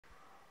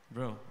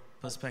Bro,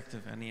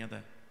 perspective, any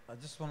other? I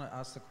just want to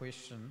ask the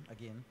question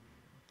again,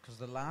 because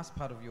the last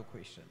part of your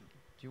question,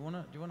 do you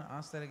want to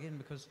ask that again?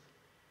 Because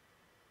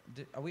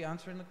are we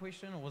answering the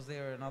question, or was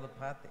there another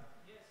part there?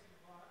 Yes,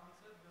 you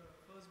answered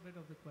the first bit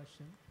of the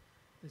question.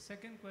 The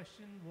second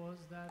question was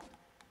that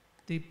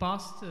the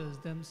pastors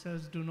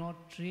themselves do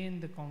not train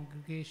the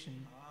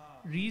congregation.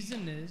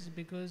 Reason is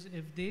because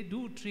if they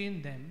do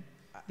train them,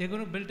 they're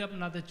going to build up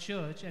another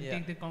church and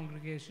take the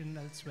congregation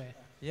elsewhere.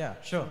 Yeah,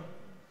 sure. So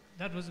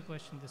that was the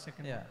question, the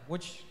second one.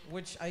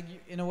 Which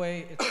in a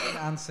way it's been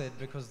answered,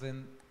 because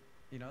then,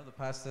 the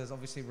pastor is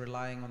obviously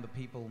relying on the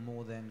people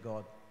more than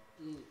God.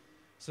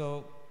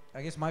 So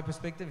I guess my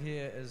perspective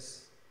here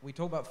is, we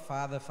talk about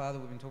Father,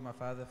 we've been talking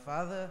about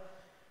Father,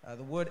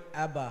 the word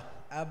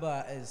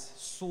Abba is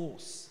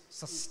source,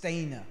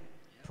 sustainer,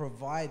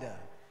 provider.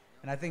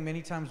 And I think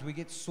many times we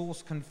get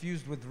source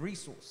confused with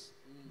resource.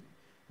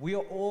 We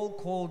are all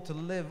called to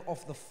live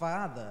off the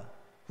Father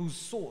who's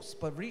source,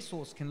 but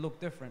resource can look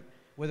different.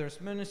 Whether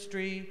it's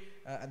ministry,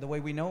 the way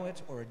we know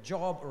it, or a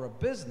job, or a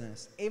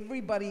business,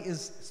 everybody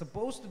is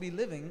supposed to be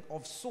living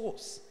off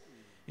source.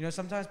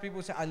 Sometimes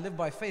people say, I live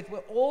by faith. We're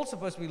all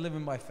supposed to be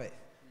living by faith.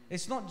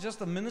 It's not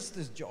just a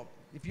minister's job.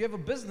 If you have a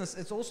business,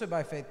 it's also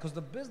by faith, because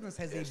the business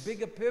has a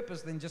bigger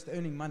purpose than just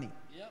earning money.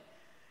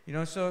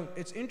 So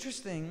it's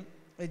interesting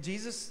that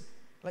Jesus,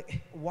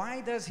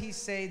 why does he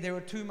say there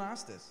are two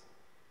masters?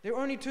 There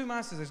are only two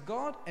masters. There's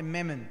God and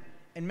Mammon.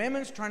 And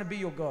Mammon's trying to be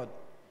your God.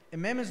 And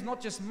Mammon's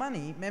not just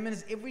money. Mammon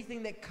is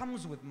everything that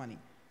comes with money.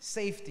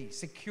 Safety,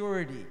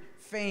 security,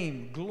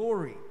 fame,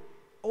 glory.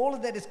 All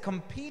of that is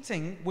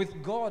competing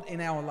with God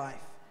in our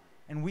life.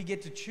 And we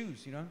get to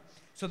choose,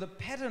 So the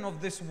pattern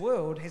of this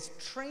world has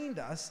trained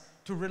us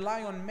to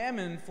rely on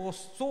Mammon for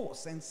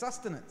source and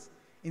sustenance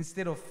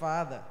instead of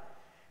Father.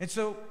 And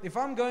so if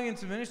I'm going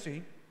into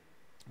ministry,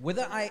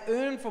 whether I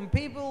earn from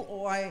people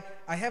or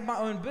I have my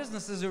own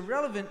business is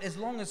irrelevant, as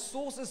long as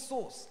source is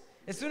source.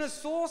 As soon as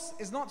source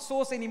is not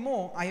source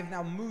anymore, I have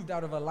now moved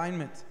out of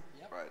alignment.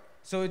 Right.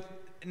 So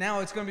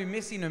now it's going to be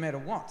messy no matter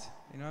what,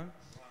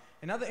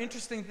 Another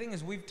interesting thing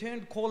is we've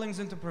turned callings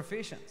into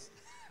professions.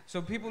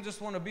 So people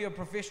just want to be a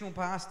professional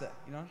pastor,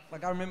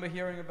 Like I remember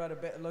hearing about a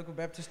local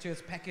Baptist church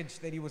package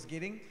that he was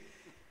getting.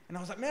 And I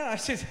was like, man, I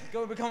should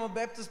go become a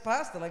Baptist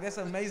pastor. Like, that's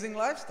an amazing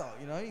lifestyle,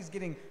 He's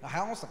getting a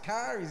house, a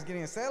car, he's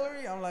getting a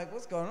salary. I'm like,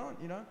 what's going on,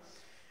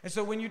 And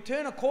so when you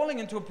turn a calling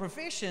into a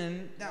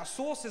profession, now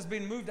source has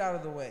been moved out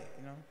of the way,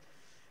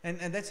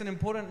 And that's an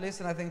important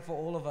lesson, I think, for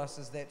all of us,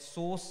 is that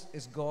source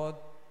is God,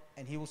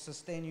 and he will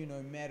sustain you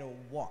no matter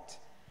what.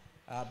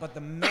 But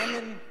the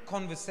Mammon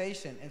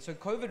conversation, and so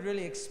COVID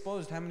really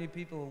exposed how many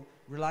people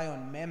rely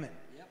on Mammon.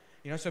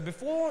 So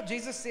before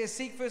Jesus says,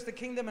 seek first the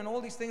kingdom and all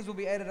these things will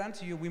be added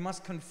unto you, we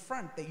must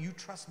confront that you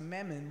trust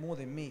Mammon more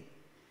than me.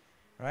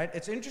 Right?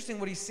 It's interesting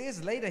what he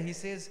says later. He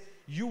says,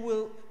 you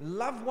will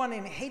love one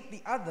and hate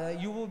the other.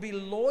 You will be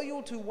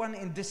loyal to one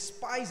and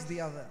despise the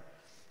other.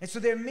 And so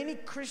there are many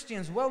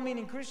Christians,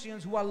 well-meaning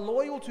Christians, who are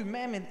loyal to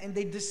Mammon, and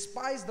they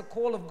despise the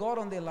call of God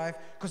on their life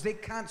because they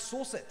can't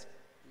source it.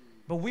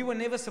 But we were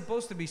never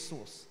supposed to be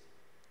source.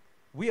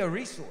 We are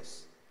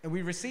resource, and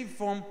we receive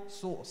from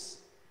source.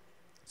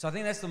 So I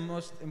think that's the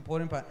most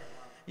important part.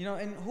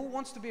 And who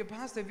wants to be a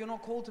pastor if you're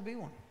not called to be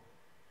one?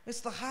 It's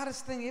the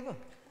hardest thing ever.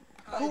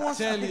 Who wants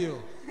tell to be?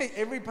 you.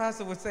 Every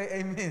pastor would say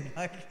amen.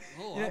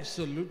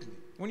 Absolutely.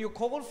 When you're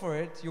called for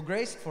it, you're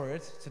graced for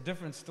it, it's a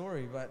different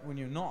story. But when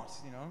you're not,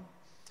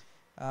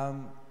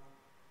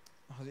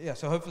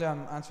 so hopefully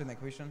I'm answering that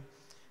question.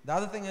 The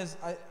other thing is,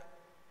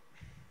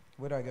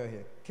 where do I go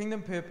here?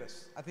 Kingdom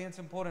purpose. I think it's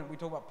important we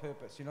talk about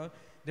purpose,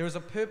 There is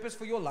a purpose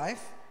for your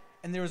life,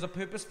 and there is a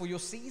purpose for your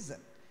season.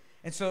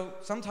 And so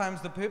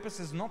sometimes the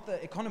purpose is not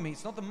the economy,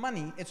 it's not the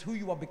money, it's who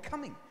you are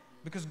becoming.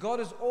 Because God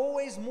is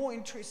always more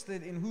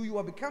interested in who you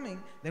are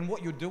becoming than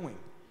what you're doing,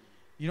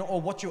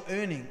 or what you're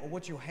earning or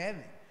what you're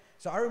having.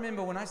 So I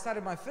remember when I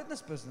started my fitness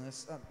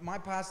business, my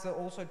pastor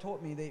also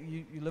taught me that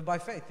you live by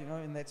faith,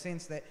 in that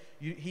sense that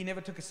he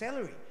never took a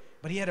salary,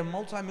 but he had a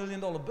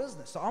multi-million-dollar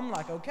business. So I'm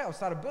like, okay, I'll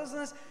start a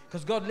business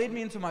because God led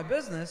me into my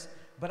business,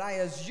 but I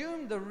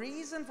assumed the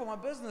reason for my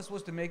business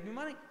was to make me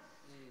money.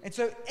 And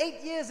so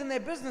 8 years in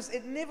that business,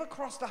 it never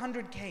crossed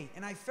 100K.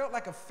 And I felt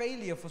like a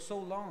failure for so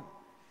long.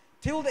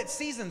 Till that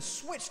season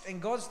switched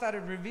and God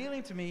started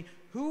revealing to me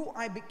who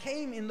I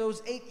became in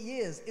those 8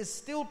 years is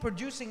still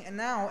producing and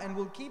now and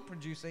will keep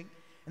producing.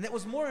 And that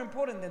was more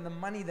important than the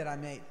money that I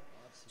made.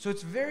 So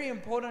it's very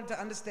important to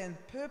understand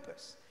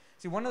purpose.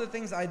 See, one of the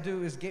things I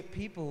do is get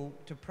people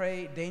to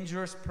pray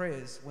dangerous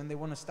prayers when they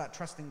want to start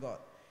trusting God.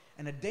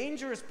 And a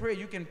dangerous prayer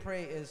you can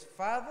pray is,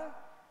 Father,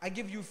 I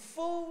give you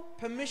full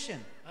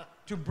permission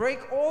to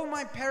break all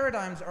my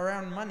paradigms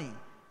around money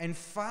and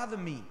father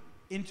me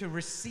into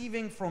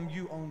receiving from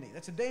you only.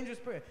 That's a dangerous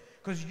prayer,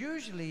 because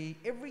usually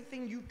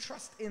everything you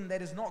trust in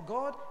that is not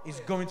God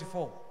is going to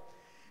fall.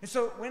 And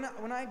so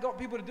when I got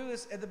people to do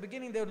this, at the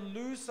beginning they would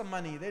lose some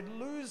money, they'd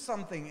lose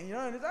something,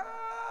 and it's,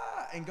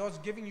 and God's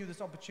giving you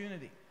this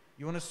opportunity.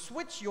 You want to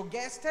switch your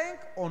gas tank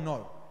or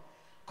no?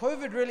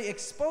 COVID really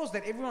exposed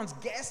that everyone's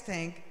gas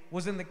tank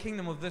was in the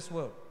kingdom of this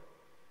world.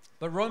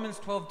 But Romans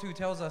 12:2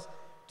 tells us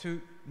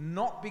to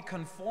not be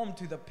conformed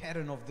to the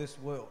pattern of this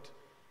world,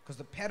 because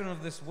the pattern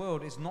of this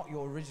world is not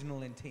your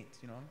original intent,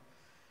 you know.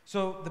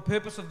 So the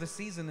purpose of the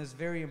season is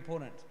very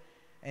important.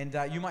 And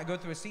you might go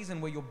through a season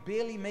where you're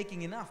barely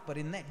making enough, but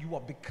in that you are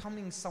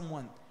becoming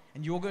someone,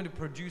 and you're going to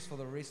produce for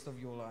the rest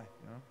of your life,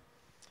 you know.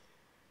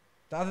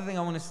 The other thing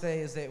I want to say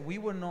is that we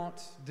were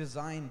not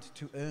designed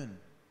to earn.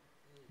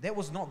 That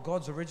was not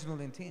God's original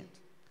intent.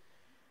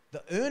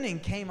 The earning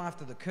came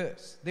after the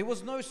curse. There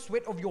was no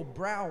sweat of your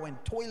brow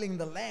and toiling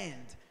the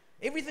land.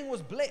 Everything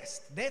was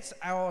blessed. That's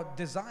our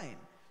design.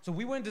 So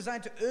we weren't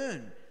designed to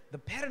earn. The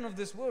pattern of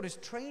this world has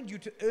trained you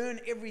to earn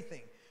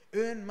everything.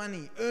 Earn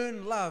money,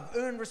 earn love,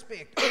 earn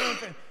respect, earn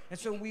fame. And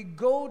so we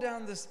go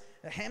down this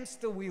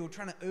hamster wheel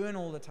trying to earn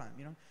all the time,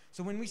 you know.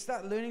 So when we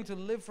start learning to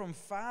live from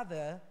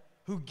Father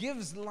who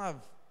gives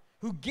love,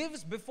 who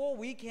gives before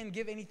we can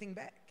give anything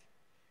back.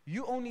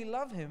 You only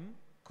love him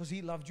because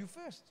he loved you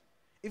first.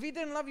 If he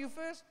didn't love you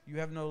first, you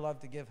have no love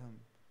to give him.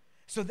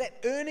 So that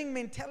earning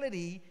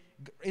mentality,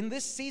 in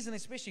this season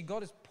especially,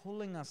 God is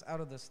pulling us out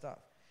of this stuff.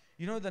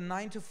 You know, the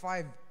 9 to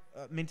 5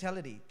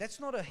 mentality, that's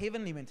not a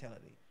heavenly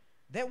mentality.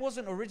 That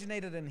wasn't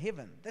originated in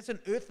heaven. That's an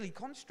earthly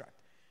construct.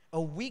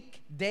 A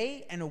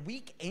weekday and a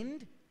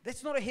weekend,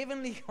 that's not a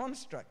heavenly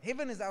construct.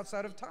 Heaven is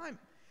outside of time.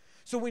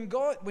 So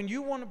when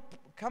you want to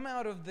come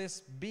out of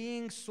this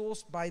being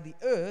sourced by the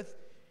earth,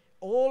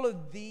 all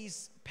of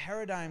these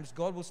paradigms,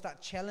 God will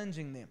start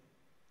challenging them.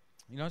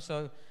 You know,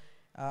 so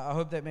I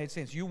hope that made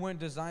sense. You weren't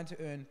designed to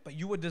earn, but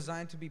you were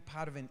designed to be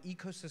part of an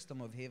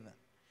ecosystem of heaven.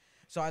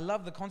 So I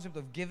love the concept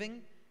of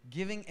giving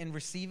and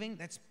receiving.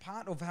 That's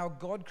part of how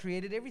God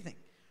created everything.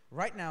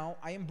 Right now,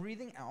 I am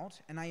breathing out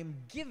and I am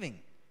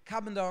giving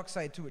carbon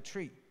dioxide to a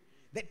tree.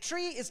 That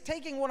tree is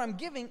taking what I'm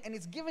giving and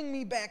it's giving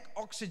me back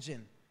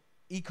oxygen.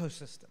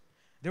 Ecosystem.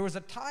 There was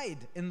a tide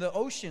in the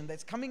ocean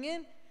that's coming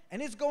in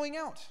and it's going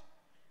out.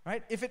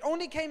 Right? If it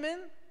only came in,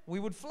 we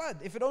would flood.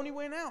 If it only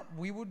went out,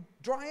 we would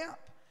dry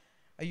up.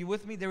 Are you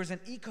with me? There is an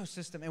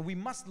ecosystem and we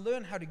must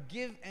learn how to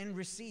give and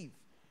receive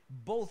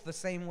both the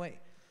same way.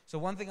 So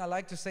one thing I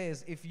like to say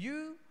is if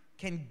you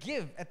can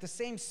give at the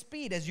same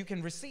speed as you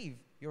can receive,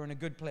 you're in a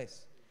good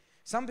place.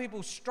 Some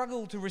people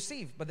struggle to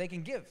receive, but they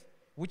can give,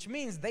 which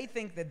means they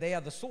think that they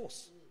are the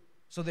source,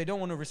 so they don't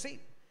want to receive.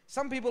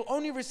 Some people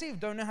only receive,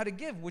 don't know how to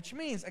give, which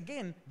means,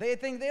 again, they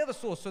think they're the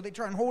source, so they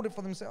try and hold it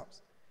for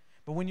themselves.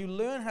 But when you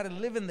learn how to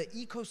live in the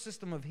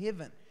ecosystem of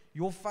heaven,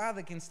 your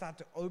Father can start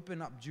to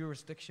open up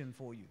jurisdiction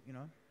for you, you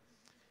know.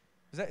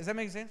 Does that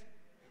make sense?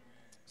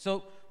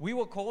 So we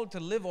were called to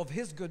live of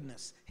His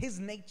goodness, His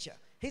nature,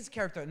 His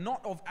character,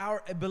 not of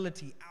our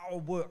ability, our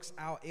works,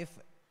 our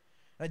effort.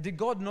 Did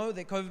God know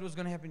that COVID was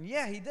going to happen?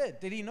 Yeah, He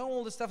did. Did He know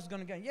all this stuff was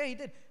going to go? Yeah, He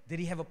did. Did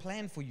He have a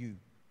plan for you?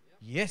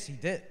 Yes, He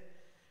did.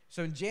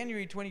 So in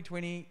January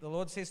 2020, the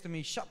Lord says to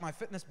me, shut my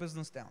fitness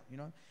business down, you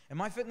know. And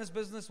my fitness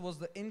business was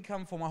the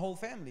income for my whole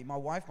family, my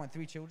wife, my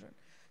 3 children.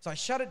 So I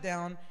shut it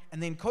down,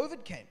 and then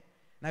COVID came.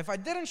 Now, if I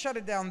didn't shut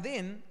it down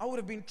then, I would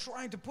have been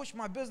trying to push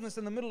my business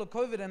in the middle of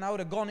COVID, and I would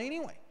have gone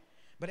anyway.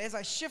 But as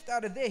I shift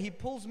out of there, He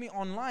pulls me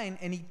online,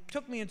 and He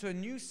took me into a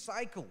new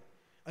cycle,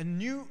 a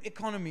new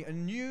economy, a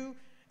new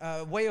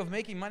way of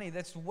making money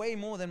that's way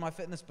more than my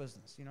fitness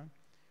business, you know.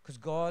 Because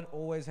God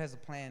always has a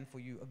plan for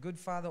you. A good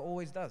Father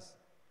always does.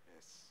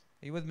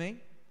 Are you with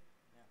me?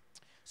 Yeah.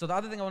 So the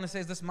other thing I want to say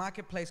is this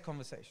marketplace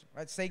conversation,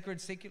 right? Sacred,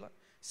 secular.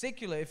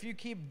 Secular, if you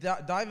keep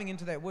diving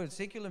into that word,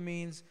 secular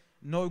means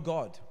no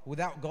God,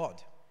 without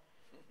God.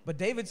 But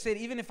David said,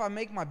 even if I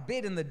make my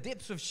bed in the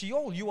depths of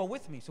Sheol, you are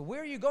with me. So where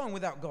are you going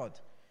without God?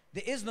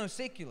 There is no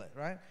secular,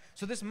 right?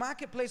 So this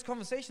marketplace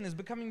conversation is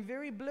becoming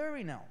very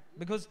blurry now,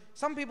 because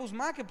some people's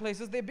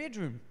marketplace is their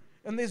bedroom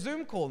and their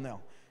Zoom call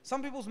now.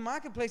 Some people's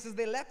marketplace is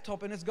their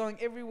laptop and it's going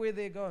everywhere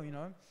they go, you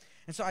know.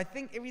 And so I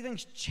think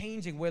everything's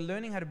changing. We're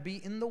learning how to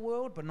be in the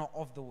world, but not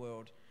of the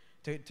world,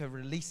 to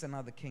release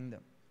another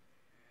kingdom.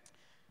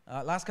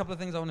 Last couple of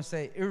things I want to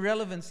say.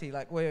 Irrelevancy,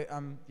 like where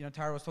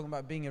Tara was talking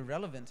about being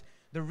irrelevant.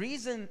 The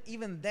reason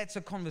even that's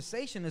a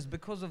conversation is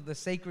because of the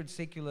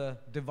sacred-secular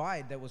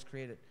divide that was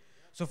created.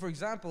 So for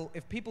example,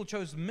 if people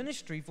chose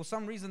ministry, for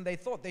some reason they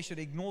thought they should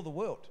ignore the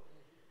world.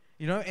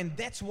 You know, and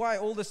that's why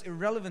all this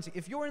irrelevancy.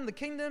 If you're in the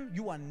kingdom,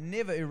 you are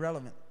never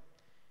irrelevant.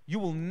 You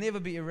will never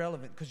be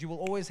irrelevant because you will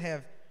always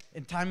have,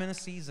 in time and a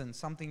season,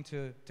 something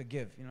to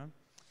give, you know.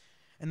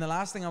 And the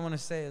last thing I want to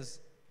say is,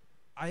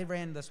 I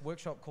ran this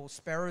workshop called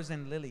Sparrows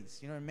and Lilies.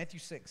 You know, in Matthew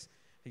 6,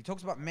 he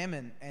talks about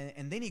mammon,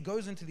 and then he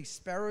goes into these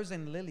sparrows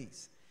and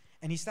lilies.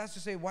 And he starts to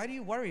say, why do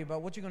you worry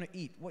about what you're going to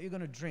eat, what you're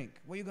going to drink,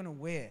 what you're going to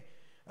wear?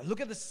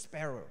 Look at the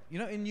sparrow. You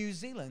know, in New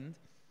Zealand,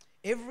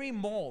 every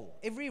mall,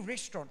 every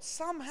restaurant,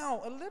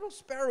 somehow a little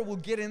sparrow will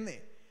get in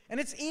there. And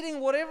it's eating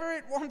whatever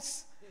it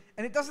wants.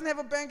 And it doesn't have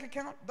a bank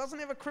account, doesn't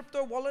have a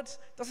crypto wallet,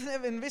 doesn't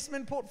have an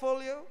investment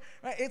portfolio.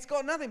 Right? It's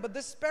got nothing. But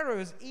this sparrow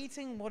is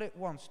eating what it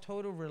wants.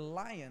 Total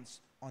reliance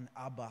on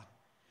Abba.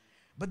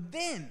 But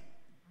then,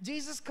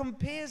 Jesus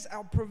compares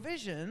our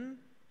provision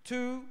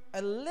to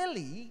a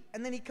lily,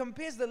 and then he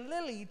compares the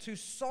lily to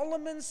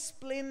Solomon's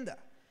splendor.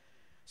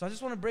 So I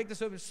just want to break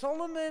this open.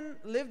 Solomon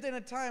lived in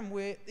a time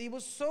where he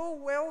was so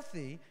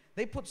wealthy,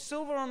 they put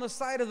silver on the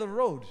side of the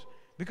road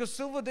because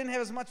silver didn't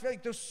have as much value.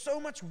 There was so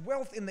much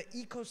wealth in the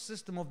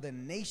ecosystem of the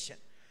nation.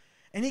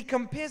 And he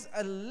compares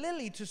a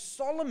lily to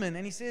Solomon,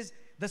 and he says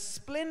the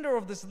splendor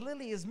of this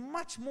lily is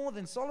much more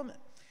than Solomon.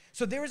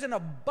 So there is an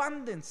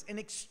abundance, an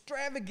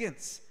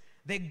extravagance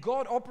that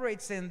God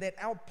operates in that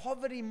our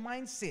poverty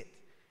mindset,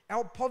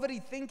 our poverty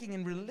thinking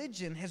in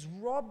religion has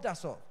robbed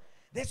us of.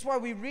 That's why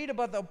we read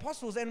about the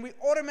apostles and we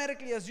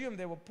automatically assume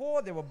they were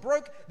poor, they were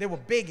broke, they were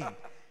begging.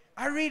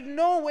 I read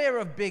nowhere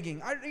of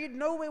begging. I read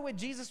nowhere where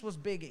Jesus was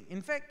begging.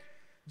 In fact,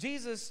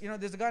 Jesus,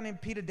 there's a guy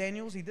named Peter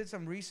Daniels. He did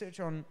some research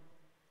on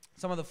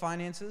some of the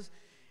finances.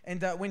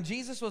 And when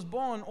Jesus was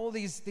born, all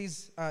these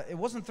it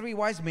wasn't 3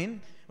 wise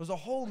men.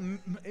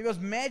 It was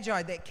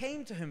magi that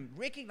came to him,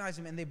 recognized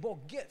him, and they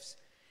brought gifts.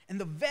 And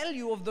the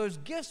value of those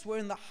gifts were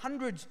in the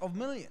hundreds of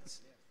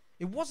millions.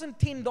 It wasn't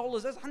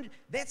 $10, that's $100.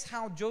 That's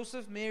how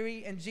Joseph,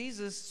 Mary, and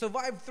Jesus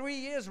survived 3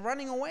 years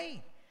running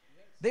away.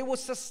 They were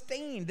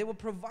sustained, they were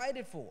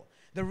provided for.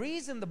 The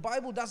reason the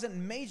Bible doesn't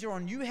major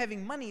on you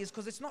having money is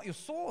because it's not your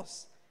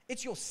source,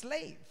 it's your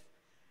slave.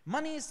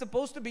 Money is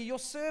supposed to be your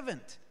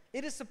servant.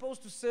 It is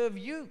supposed to serve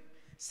you.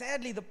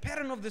 Sadly, the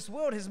pattern of this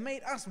world has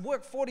made us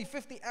work 40,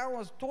 50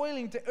 hours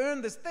toiling to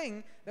earn this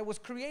thing that was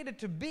created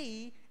to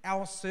be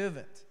our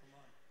servant.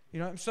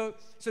 So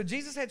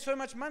Jesus had so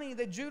much money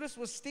that Judas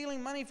was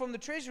stealing money from the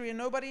treasury and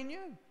nobody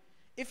knew.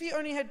 If he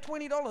only had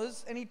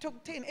 $20 and he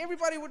took 10,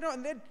 everybody would know,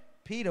 and then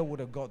Peter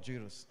would have got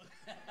Judas.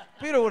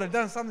 Peter would have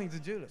done something to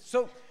Judas.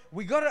 So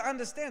we got to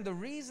understand the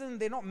reason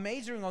they're not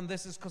majoring on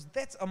this is because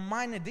that's a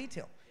minor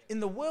detail.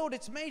 In the world,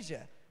 it's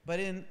major, but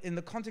in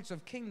the context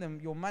of kingdom,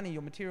 your money,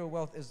 your material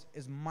wealth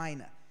is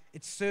minor.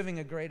 It's serving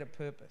a greater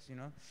purpose,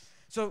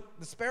 So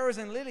the sparrows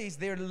and lilies,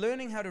 they're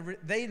learning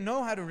they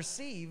know how to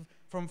receive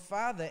from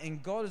Father,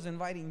 and God is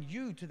inviting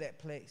you to that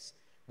place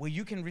where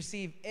you can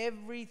receive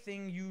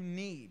everything you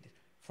need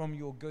from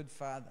your good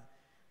Father.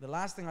 The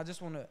last thing I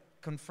just want to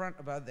confront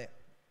about that,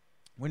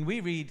 when we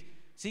read,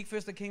 seek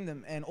first the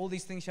kingdom and all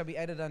these things shall be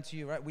added unto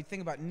you, right? We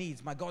think about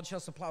needs. My God shall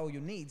supply all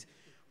your needs.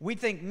 We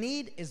think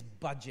need is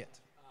budget.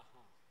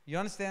 You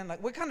understand?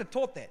 Like, we're kind of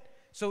taught that.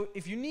 So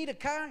if you need a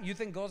car, you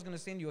think God's going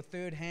to send you a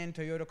third-hand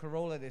Toyota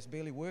Corolla that's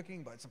barely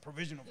working, but it's a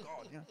provision of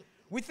God.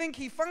 We think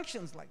he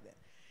functions like that.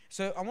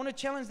 So I want to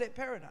challenge that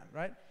paradigm,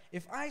 right?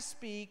 If I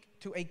speak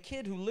to a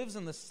kid who lives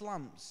in the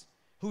slums,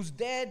 whose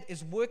dad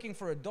is working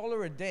for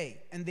 $1 a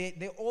day, and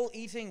they're all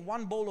eating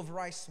one bowl of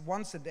rice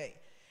once a day,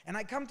 and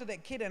I come to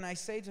that kid and I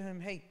say to him,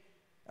 hey,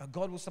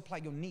 God will supply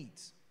your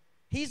needs.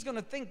 He's going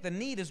to think the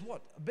need is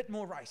what? A bit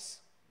more rice.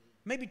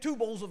 Maybe 2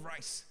 bowls of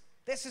rice.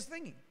 That's his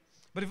thinking.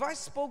 But if I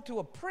spoke to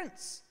a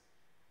prince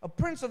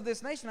of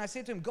this nation, I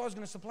said to him, God's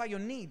going to supply your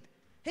need.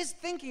 His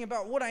thinking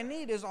about what I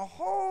need is a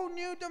whole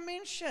new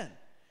dimension.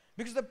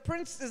 Because the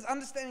prince is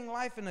understanding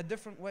life in a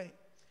different way.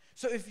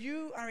 So if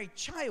you are a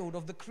child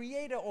of the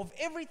creator of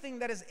everything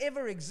that has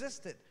ever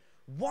existed,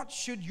 what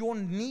should your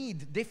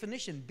need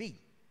definition be?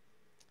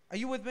 Are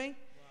you with me? Wow.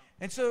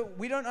 And so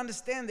we don't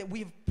understand that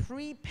we've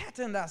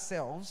pre-patterned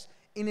ourselves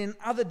in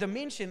another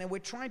dimension, and we're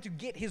trying to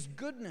get his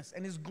goodness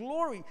and his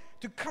glory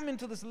to come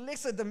into this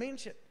lesser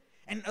dimension.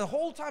 And the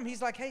whole time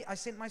he's like, hey, I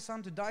sent my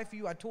son to die for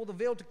you. I tore the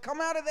veil to come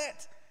out of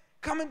that.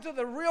 Come into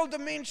the real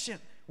dimension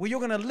where you're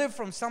going to live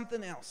from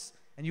something else.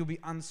 And you'll be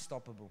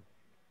unstoppable.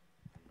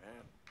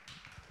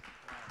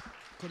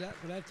 Could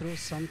I throw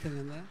something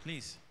in there?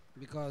 Please.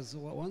 Because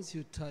once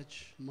you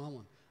touch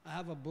Mammon, I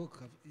have a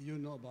book, you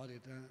know about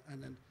it,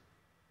 and then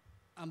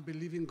I'm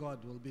believing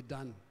God will be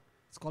done.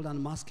 It's called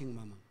Unmasking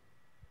Mammon.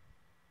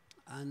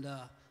 And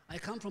I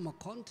come from a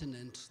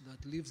continent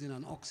that lives in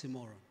an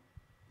oxymoron,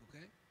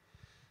 okay?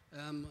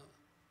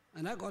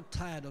 And I got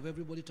tired of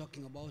everybody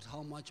talking about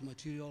how much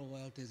material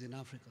wealth is in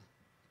Africa,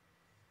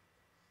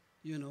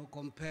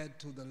 compared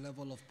to the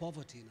level of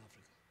poverty in Africa.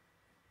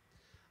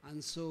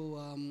 And so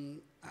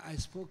I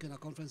spoke in a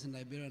conference in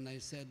Liberia, and I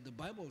said, the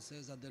Bible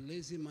says that the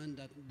lazy man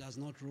that does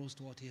not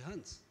roast what he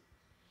hunts.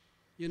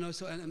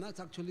 And that's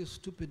actually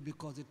stupid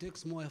because it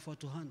takes more effort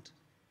to hunt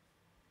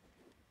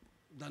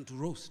than to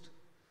roast.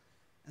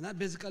 And that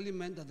basically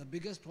meant that the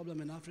biggest problem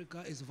in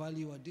Africa is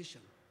value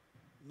addition,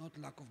 not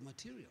lack of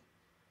material.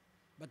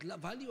 But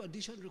value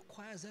addition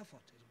requires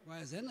effort, it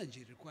requires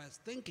energy, it requires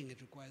thinking, it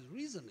requires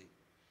reasoning.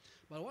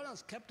 But what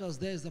has kept us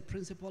there is the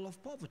principle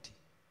of poverty.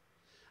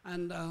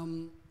 And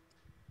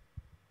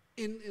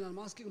in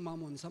Unmasking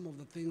Mammon, some of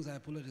the things I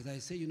pull it is I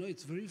say,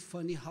 it's very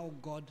funny how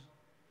God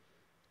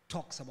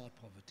talks about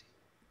poverty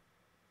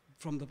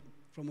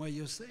from where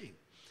you're saying.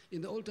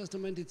 In the Old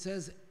Testament, it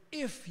says,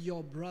 if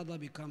your brother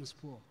becomes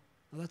poor.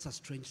 Now that's a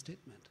strange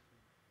statement.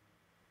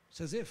 It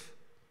says if.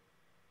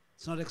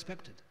 It's not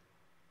expected.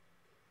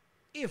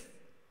 If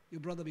your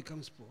brother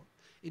becomes poor,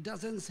 it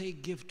doesn't say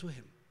give to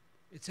him.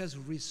 It says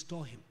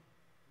restore him.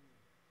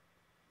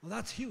 Well,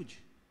 that's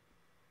huge.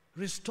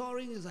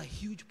 Restoring is a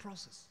huge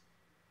process.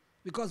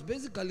 Because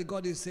basically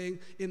God is saying,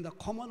 in the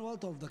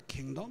commonwealth of the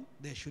kingdom,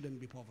 there shouldn't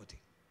be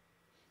poverty.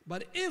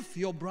 But if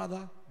your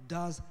brother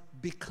does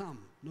become,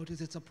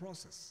 notice it's a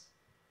process,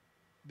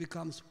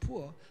 becomes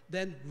poor,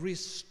 then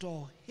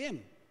restore him.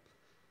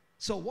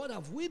 So what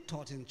have we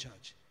taught in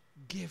church?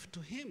 Give to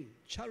him,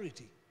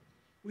 charity.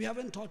 We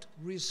haven't taught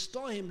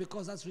restore him,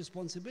 because that's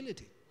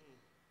responsibility.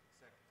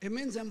 It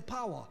means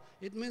empower,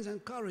 it means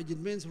encourage, it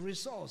means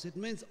resource, it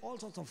means all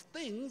sorts of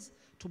things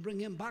to bring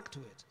him back to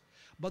it.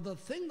 But the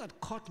thing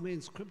that caught me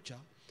in scripture,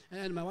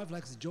 and my wife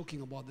likes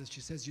joking about this,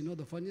 she says, you know,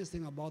 the funniest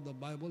thing about the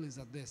Bible is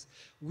that this,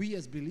 we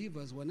as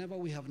believers, whenever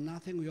we have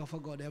nothing, we offer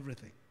God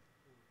everything.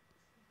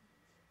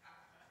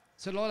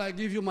 So Lord, I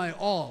give you my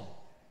all.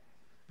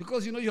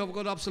 Because you know you have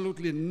got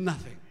absolutely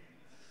nothing.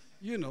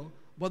 You know,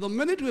 but the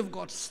minute we've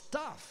got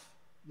stuff,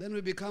 then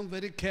we become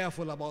very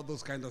careful about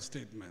those kind of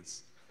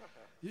statements.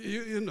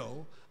 You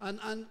know,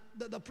 and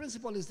the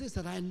principle is this,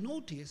 that I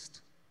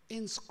noticed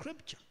in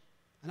scripture,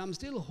 and I'm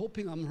still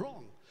hoping I'm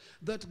wrong,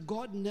 that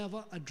God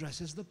never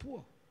addresses the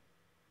poor.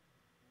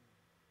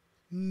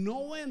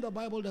 Nowhere in the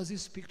Bible does he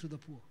speak to the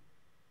poor.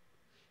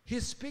 He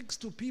speaks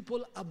to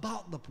people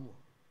about the poor.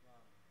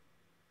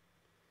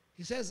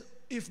 He says,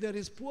 if there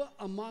is poor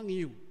among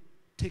you,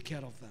 take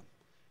care of them.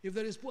 If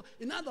there is poor,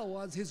 in other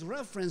words, his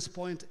reference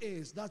point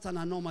is, that's an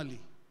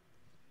anomaly.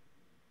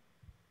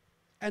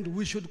 And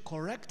we should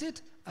correct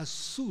it as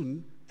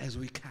soon as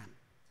we can.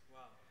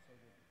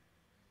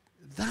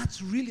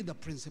 That's really the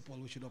principle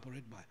we should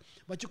operate by.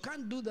 But you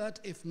can't do that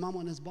if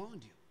mammon has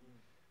bound you.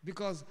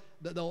 Because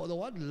the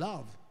word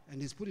love,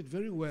 and he's put it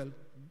very well,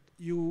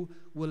 you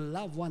will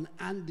love one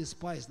and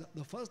despise.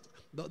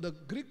 The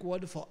Greek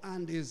word for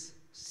and is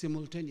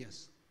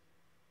simultaneous.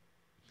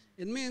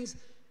 It means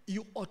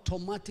you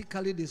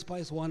automatically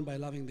despise one by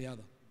loving the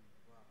other.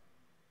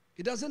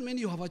 It doesn't mean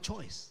you have a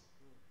choice.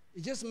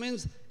 It just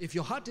means if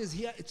your heart is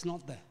here, it's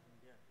not there.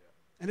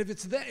 And if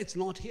it's there, it's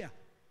not here.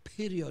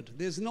 Period.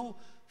 There's no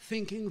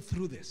thinking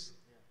through this.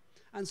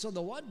 And so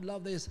the word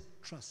love there is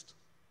trust.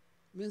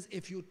 It means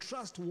if you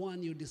trust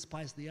one, you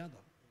despise the other.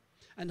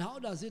 And how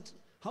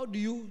do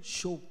you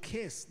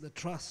showcase the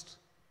trust?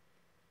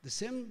 The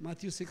same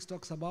Matthew 6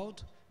 talks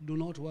about, do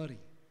not worry.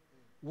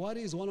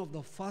 Worry is one of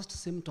the first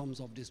symptoms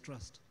of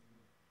distrust.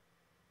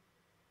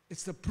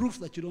 It's the proof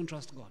that you don't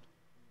trust God.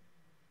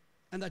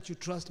 And that you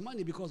trust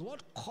money, because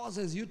what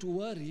causes you to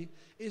worry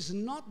is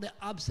not the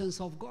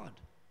absence of God.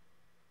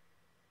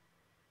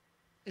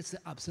 It's the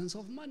absence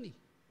of money.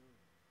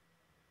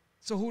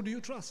 So who do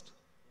you trust?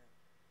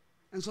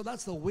 And so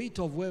that's the weight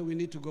of where we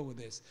need to go with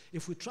this.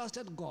 If we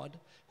trusted God,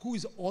 who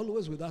is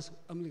always with us,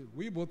 I mean,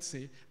 we both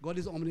say God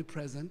is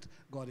omnipresent,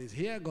 God is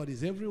here, God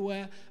is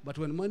everywhere, but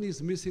when money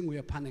is missing, we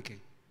are panicking.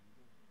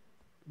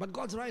 But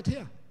God's right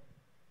here.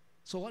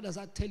 So what does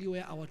that tell you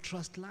where our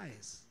trust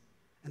lies?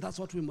 And that's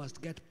what we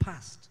must get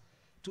past.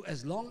 To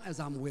as long as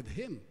I'm with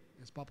him,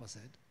 as Papa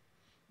said,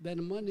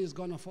 then money is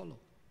going to follow.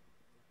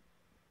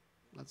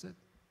 That's it.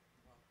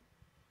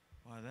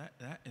 Wow,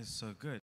 that is so good.